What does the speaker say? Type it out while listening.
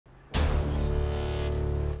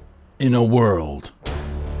In a world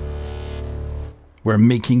where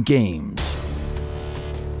making games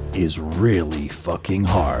is really fucking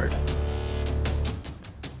hard,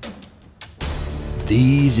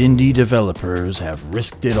 these indie developers have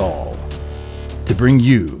risked it all to bring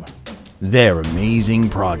you their amazing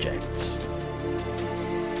projects.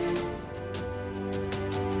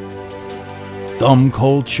 Thumb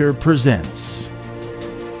Culture presents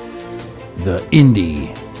the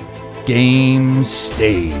Indie Game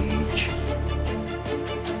Stage.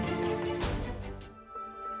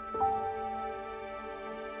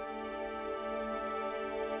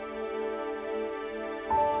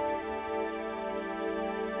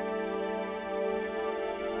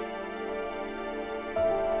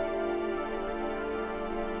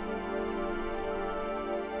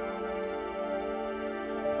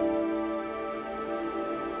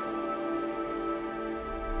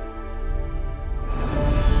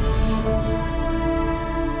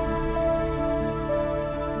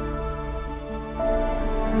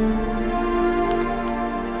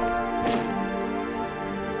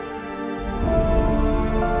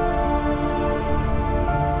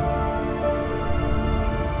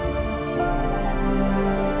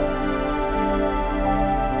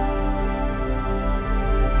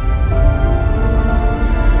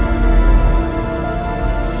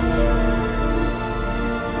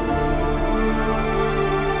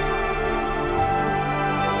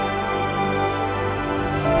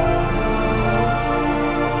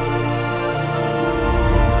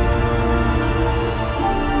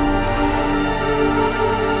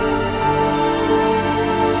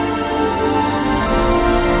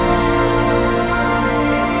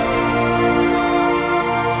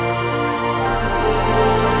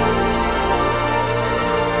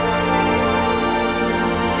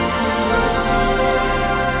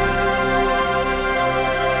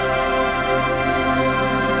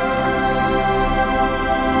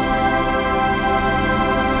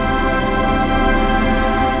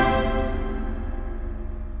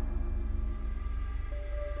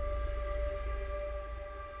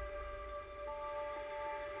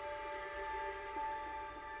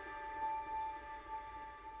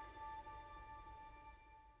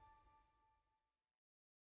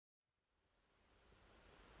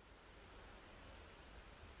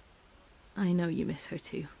 I know you miss her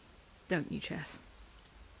too, don't you, Chess?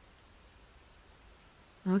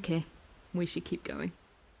 Okay, we should keep going.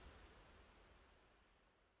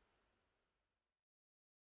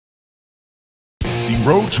 The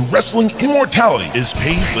road to wrestling immortality is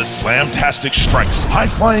paved with slamtastic strikes,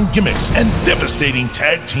 high-flying gimmicks, and devastating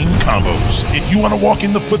tag team combos. If you want to walk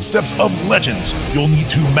in the footsteps of legends, you'll need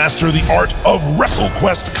to master the art of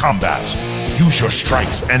WrestleQuest combat. Use your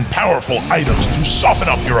strikes and powerful items to soften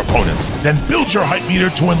up your opponents, then build your hype meter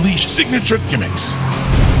to unleash signature gimmicks.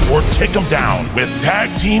 Or take them down with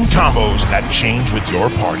tag team combos that change with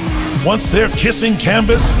your party. Once they're kissing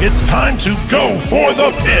canvas, it's time to go for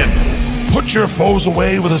the pin. Put your foes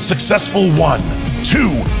away with a successful 1,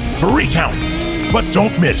 2, 3 count. But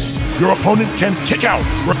don't miss, your opponent can kick out,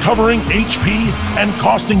 recovering HP and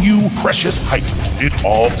costing you precious hype. It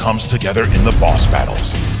all comes together in the boss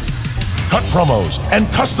battles. Cut promos, and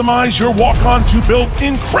customize your walk-on to build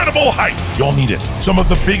incredible hype. You'll need it. Some of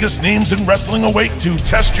the biggest names in wrestling await to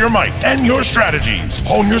test your might and your strategies.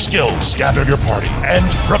 Hone your skills, gather your party, and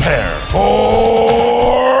prepare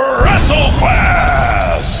for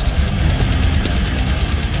WrestleQuest!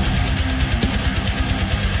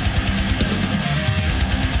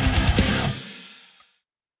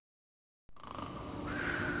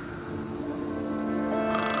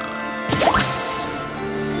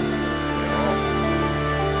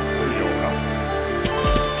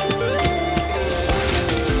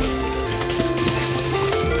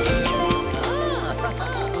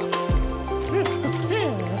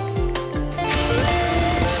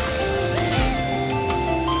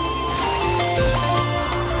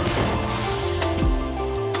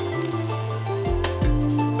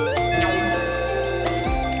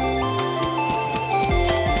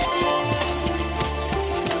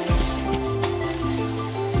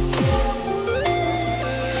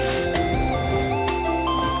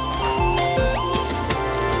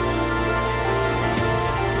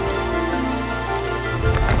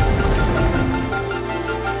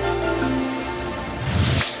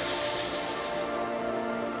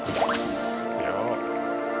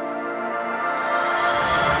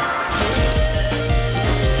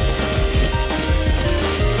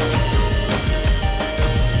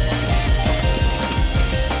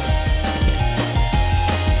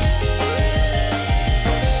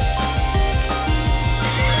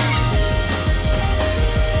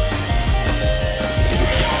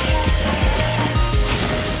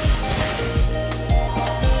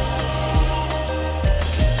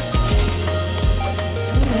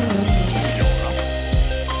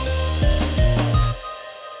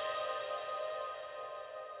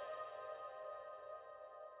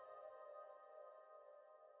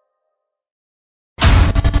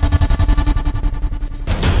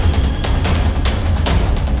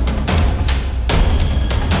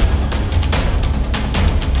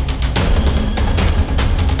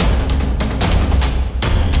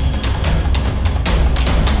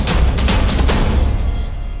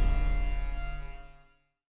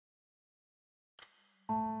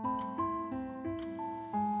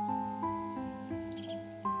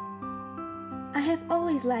 I have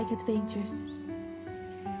always liked adventures.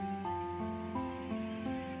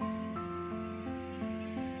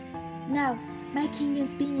 Now, my king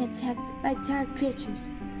is being attacked by dark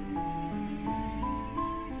creatures.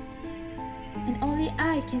 And only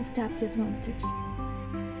I can stop these monsters.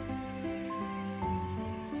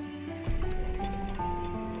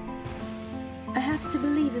 I have to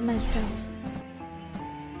believe in myself.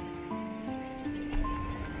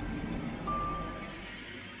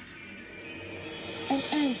 An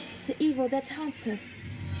end to evil that haunts us.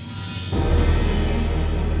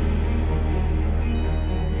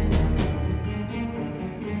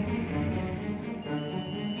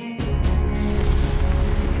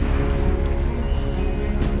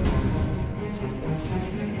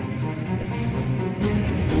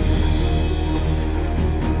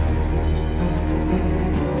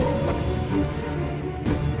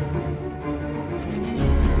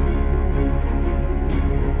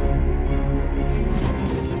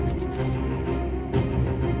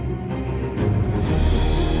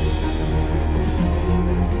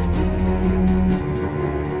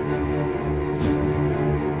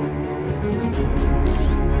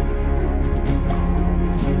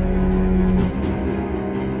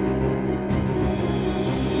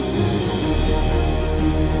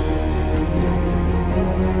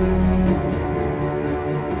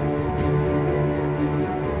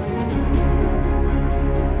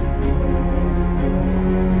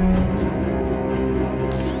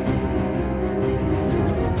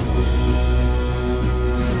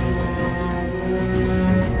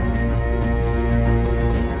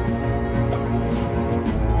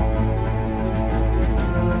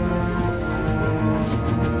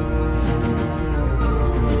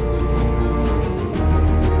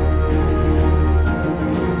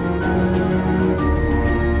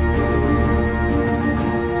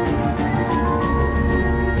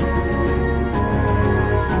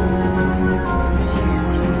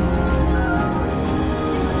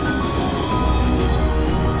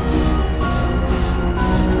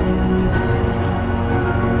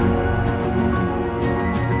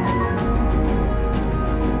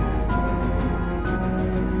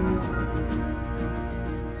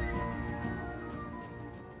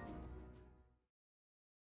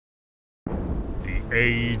 The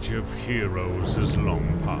age of heroes is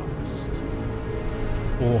long past.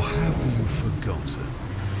 Or have you forgotten?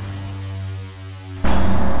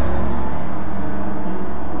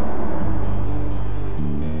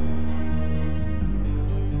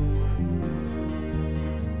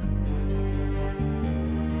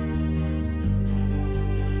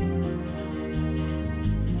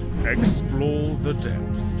 Explore the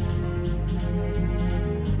depths.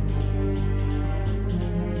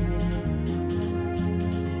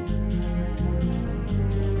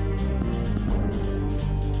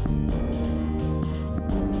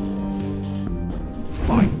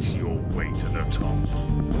 Fight your way to the top.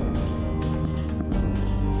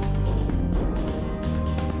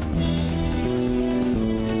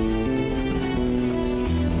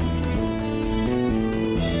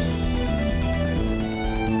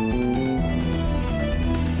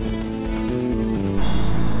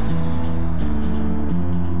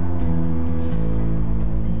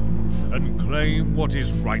 And claim what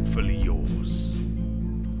is rightfully yours.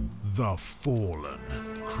 The Fallen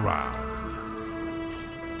Crown.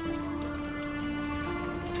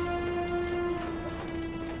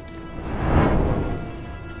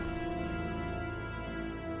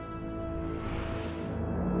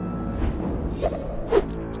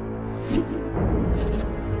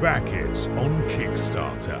 Back it on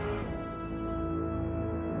Kickstarter.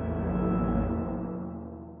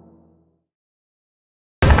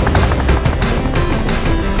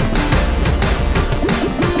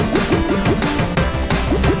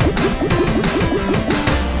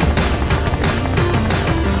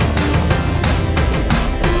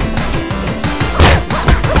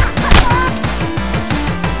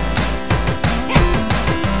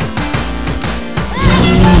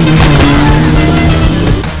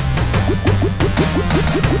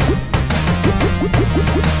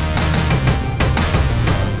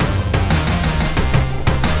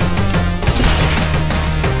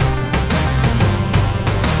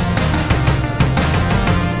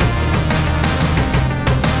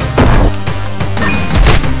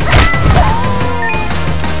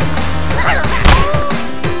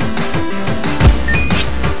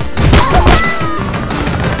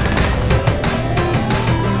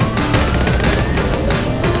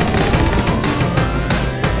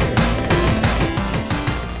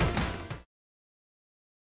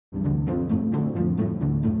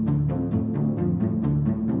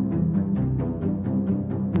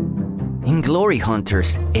 In Glory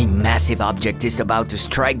Hunters, a massive object is about to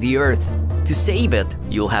strike the Earth. To save it,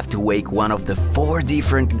 you'll have to wake one of the 4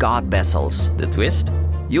 different god vessels. The twist?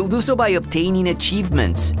 You'll do so by obtaining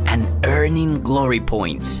achievements and earning glory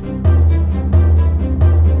points.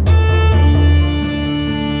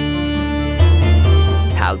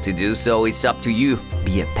 How to do so is up to you.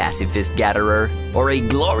 Be a pacifist gatherer or a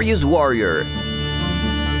glorious warrior.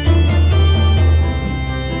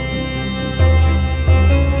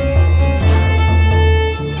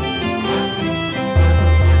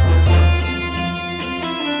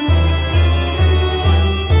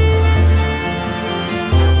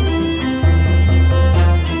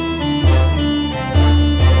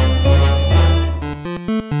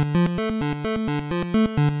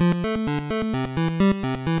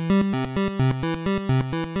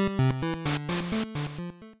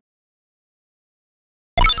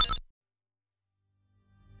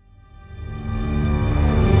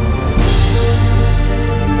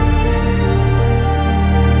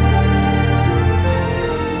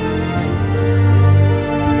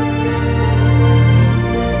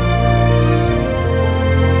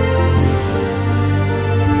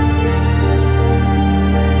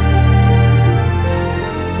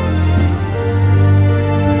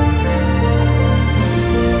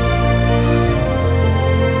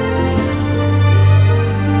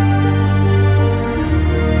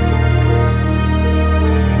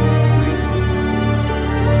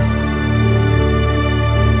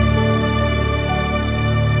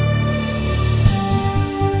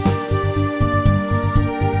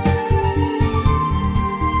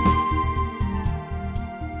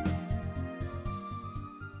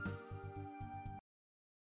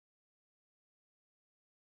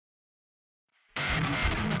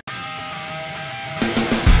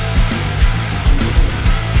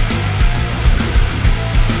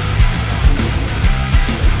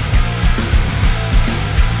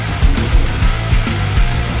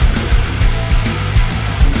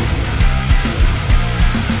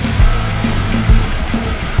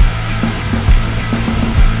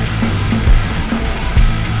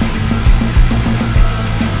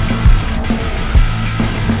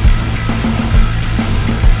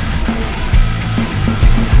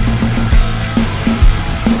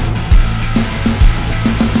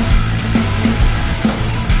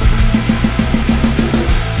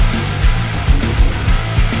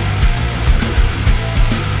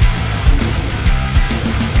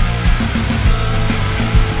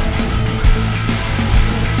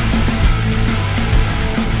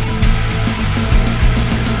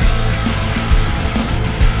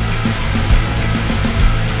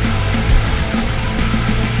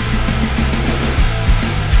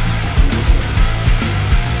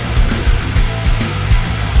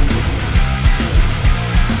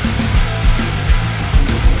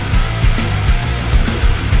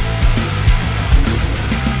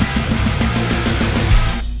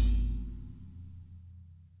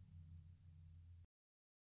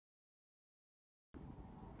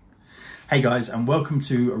 Hey guys, and welcome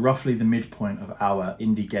to roughly the midpoint of our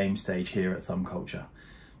indie game stage here at Thumb Culture.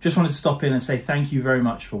 Just wanted to stop in and say thank you very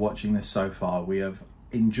much for watching this so far. We have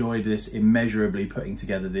enjoyed this immeasurably, putting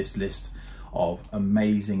together this list of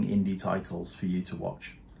amazing indie titles for you to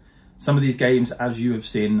watch. Some of these games, as you have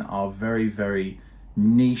seen, are very, very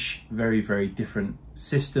niche, very, very different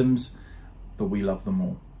systems, but we love them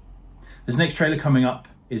all. This next trailer coming up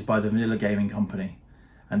is by the Vanilla Gaming Company,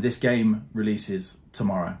 and this game releases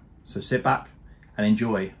tomorrow. So sit back and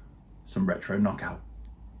enjoy some Retro Knockout.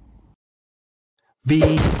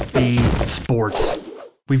 VB Sports.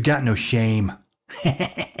 We've got no shame.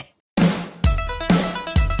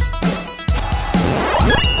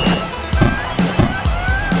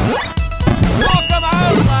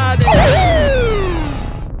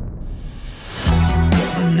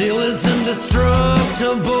 Vanilla's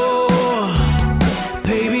indestructible.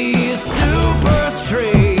 Baby is super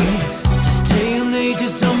straight. Just stay nature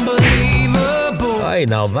unbelievable. Hey,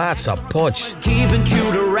 now that's a punch. Giving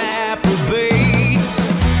you the rapper beats.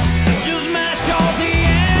 Just mash all the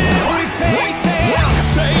every face and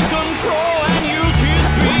take control and use his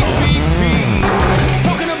beat.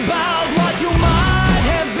 Talking about what you might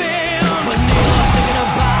have been. Vanilla thinking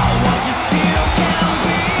about what you still can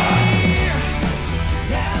be.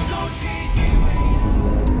 There's no cheating.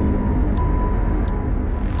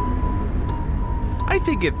 I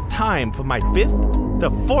think it's time for my fifth to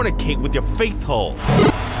fornicate with your faith hole.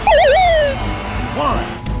 One.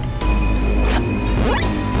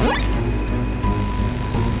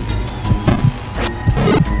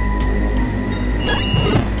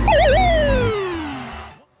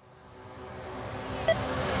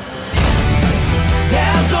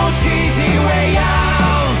 There's no cheesy way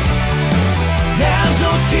out. There's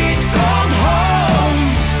no cheat code home.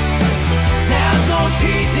 There's no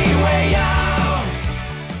cheesy way out.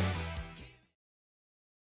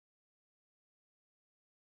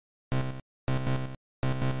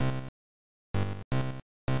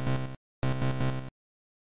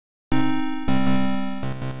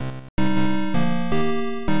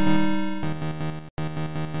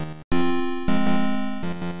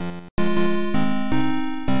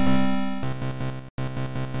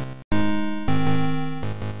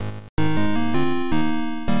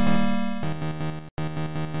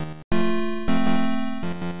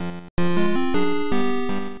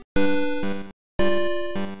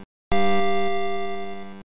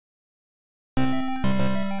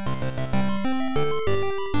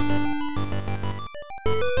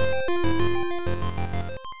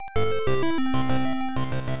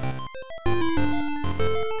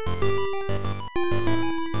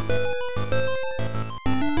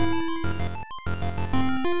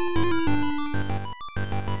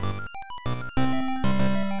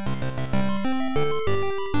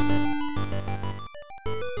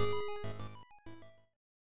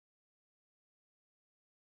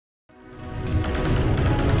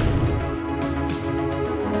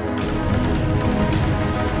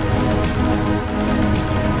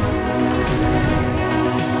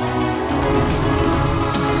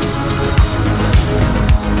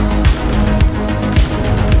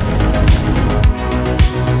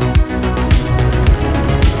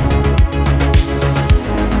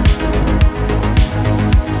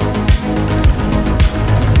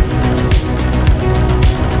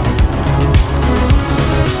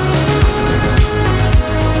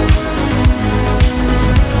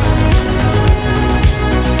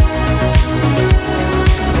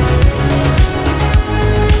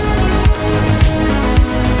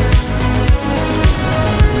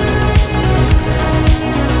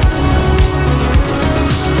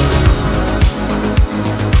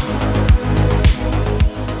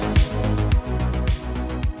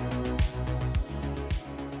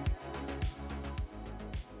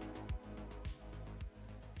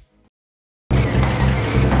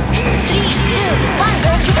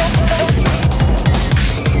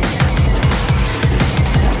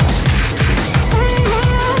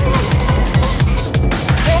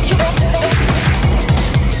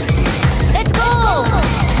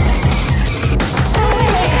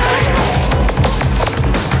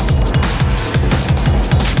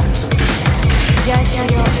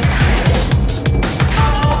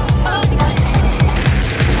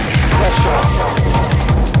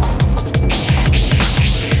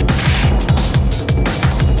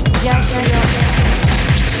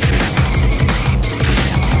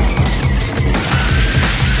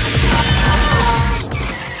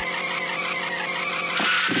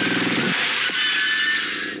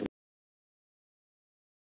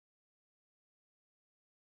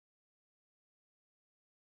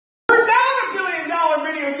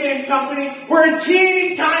 Company. We're a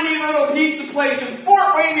teeny tiny little pizza place in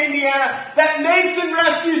Fort Wayne, Indiana that makes and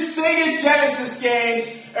rescues Sega Genesis games,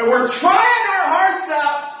 and we're trying our hearts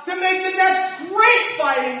out to make the next great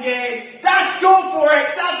fighting game. That's go for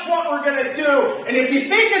it. That's what we're gonna do. And if you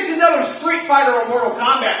think it's another Street Fighter or Mortal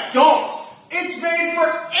Kombat, don't. It's made for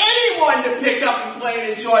anyone to pick up and play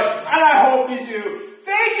and enjoy, and I hope you do.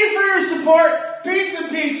 Thank you for your support. Peace and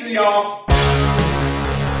pizza, y'all.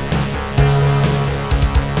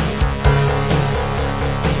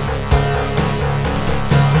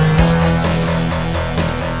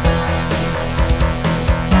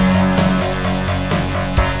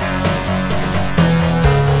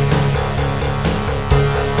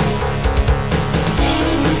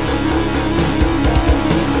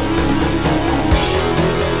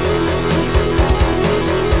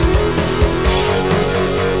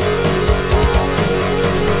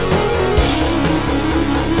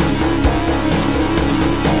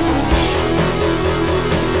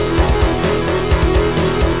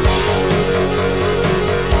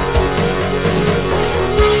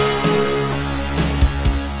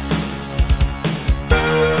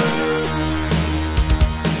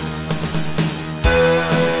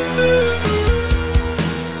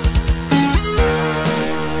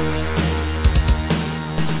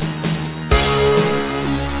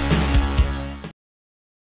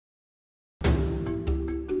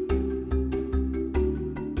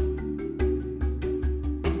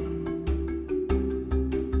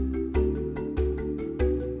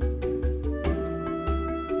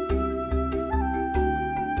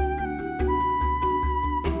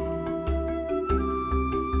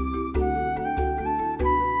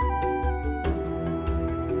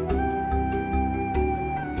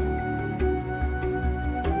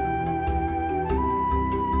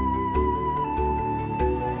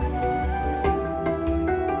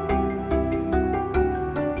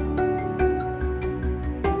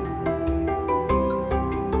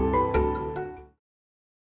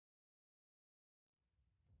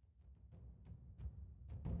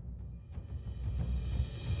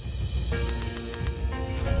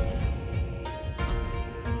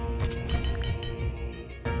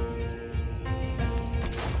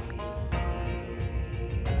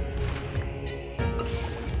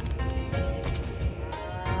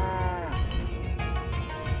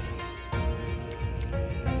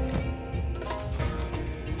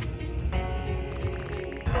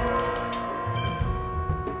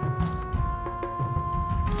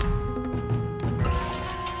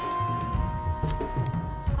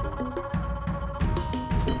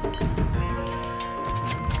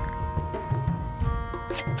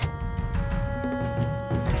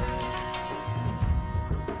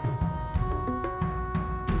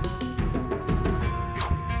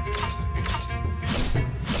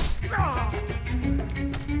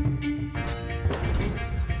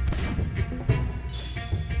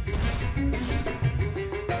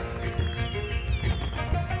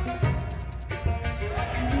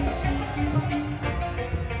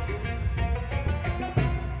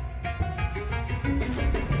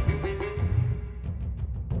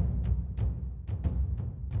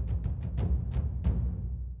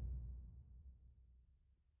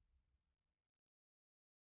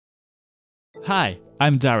 Hi,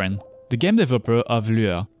 I'm Darren, the game developer of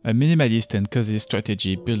Lure, a minimalist and cozy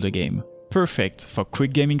strategy builder game. Perfect for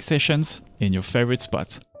quick gaming sessions in your favorite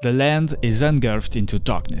spot. The land is engulfed into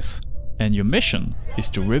darkness, and your mission is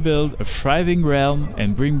to rebuild a thriving realm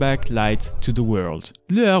and bring back light to the world.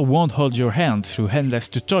 Lure won't hold your hand through endless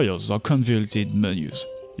tutorials or convoluted menus.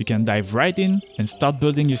 You can dive right in and start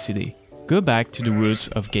building your city. Go back to the roots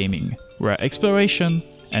of gaming, where exploration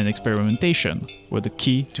and experimentation were the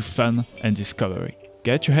key to fun and discovery.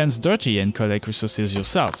 Get your hands dirty and collect resources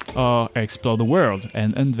yourself, or explore the world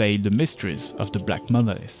and unveil the mysteries of the Black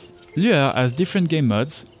Monolith. Lure has different game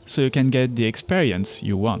modes, so you can get the experience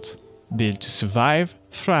you want. Build to survive,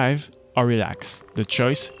 thrive, or relax. The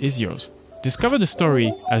choice is yours. Discover the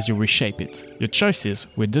story as you reshape it. Your choices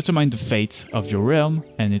will determine the fate of your realm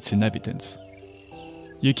and its inhabitants.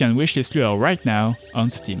 You can wishlist Lure right now on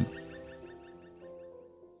Steam.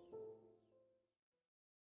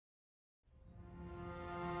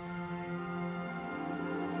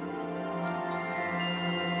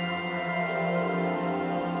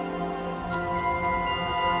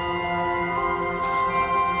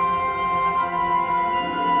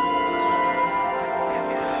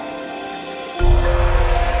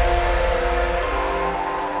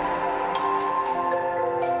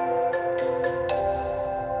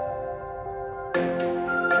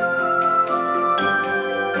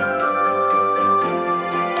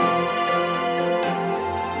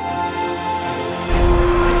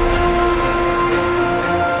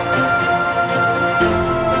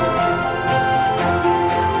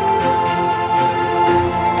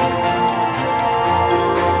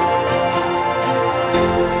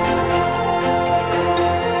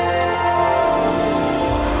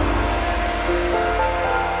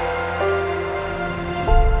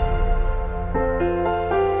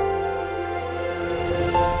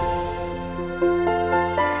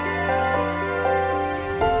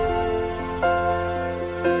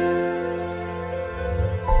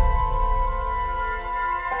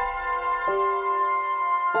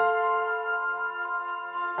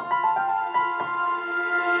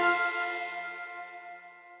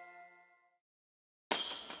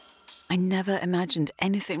 I never imagined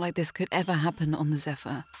anything like this could ever happen on the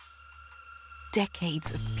Zephyr.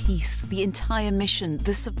 Decades of peace, the entire mission,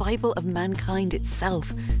 the survival of mankind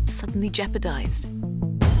itself, suddenly jeopardized.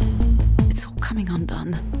 It's all coming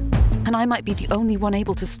undone, and I might be the only one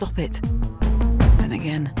able to stop it. Then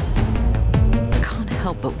again, I can't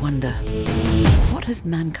help but wonder, what has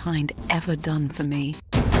mankind ever done for me?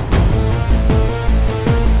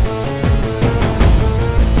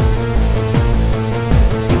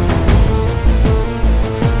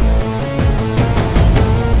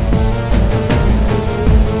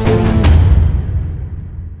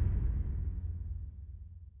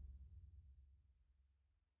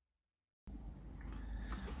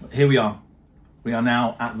 Here we are. We are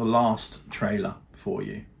now at the last trailer for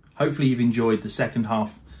you. Hopefully you've enjoyed the second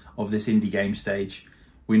half of this indie game stage.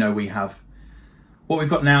 We know we have. What we've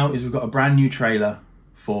got now is we've got a brand new trailer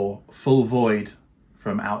for Full Void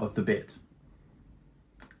from Out of the Bit.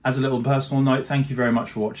 As a little personal note, thank you very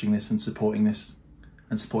much for watching this and supporting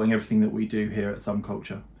everything that we do here at Thumb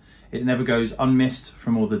Culture. It never goes unmissed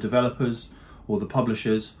from all the developers, all the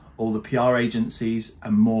publishers, all the PR agencies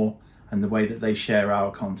and more, and the way that they share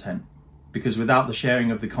our content. Because without the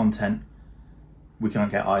sharing of the content, we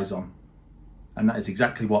can't get eyes on. And that is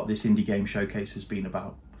exactly what this indie game showcase has been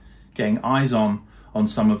about. Getting eyes on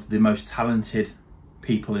some of the most talented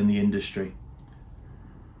people in the industry.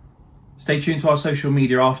 Stay tuned to our social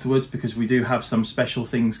media afterwards, because we do have some special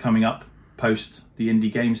things coming up post the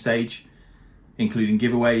indie game stage, including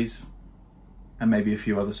giveaways and maybe a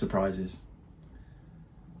few other surprises.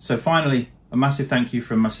 So finally, a massive thank you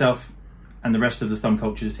from myself and the rest of the Thumb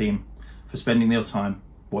Culture team for spending your time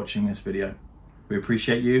watching this video. We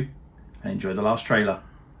appreciate you and enjoy the last trailer.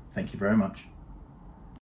 Thank you very much.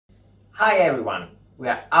 Hi everyone, we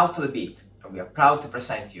are Out of the Beat and we are proud to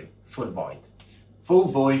present you Full Void. Full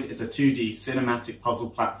Void is a 2D cinematic puzzle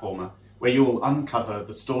platformer where you will uncover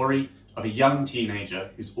the story of a young teenager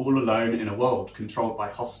who's all alone in a world controlled by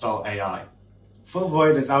hostile AI. Full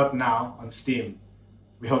Void is out now on Steam.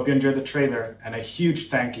 We hope you enjoyed the trailer, and a huge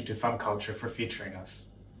thank you to Thumb Culture for featuring us.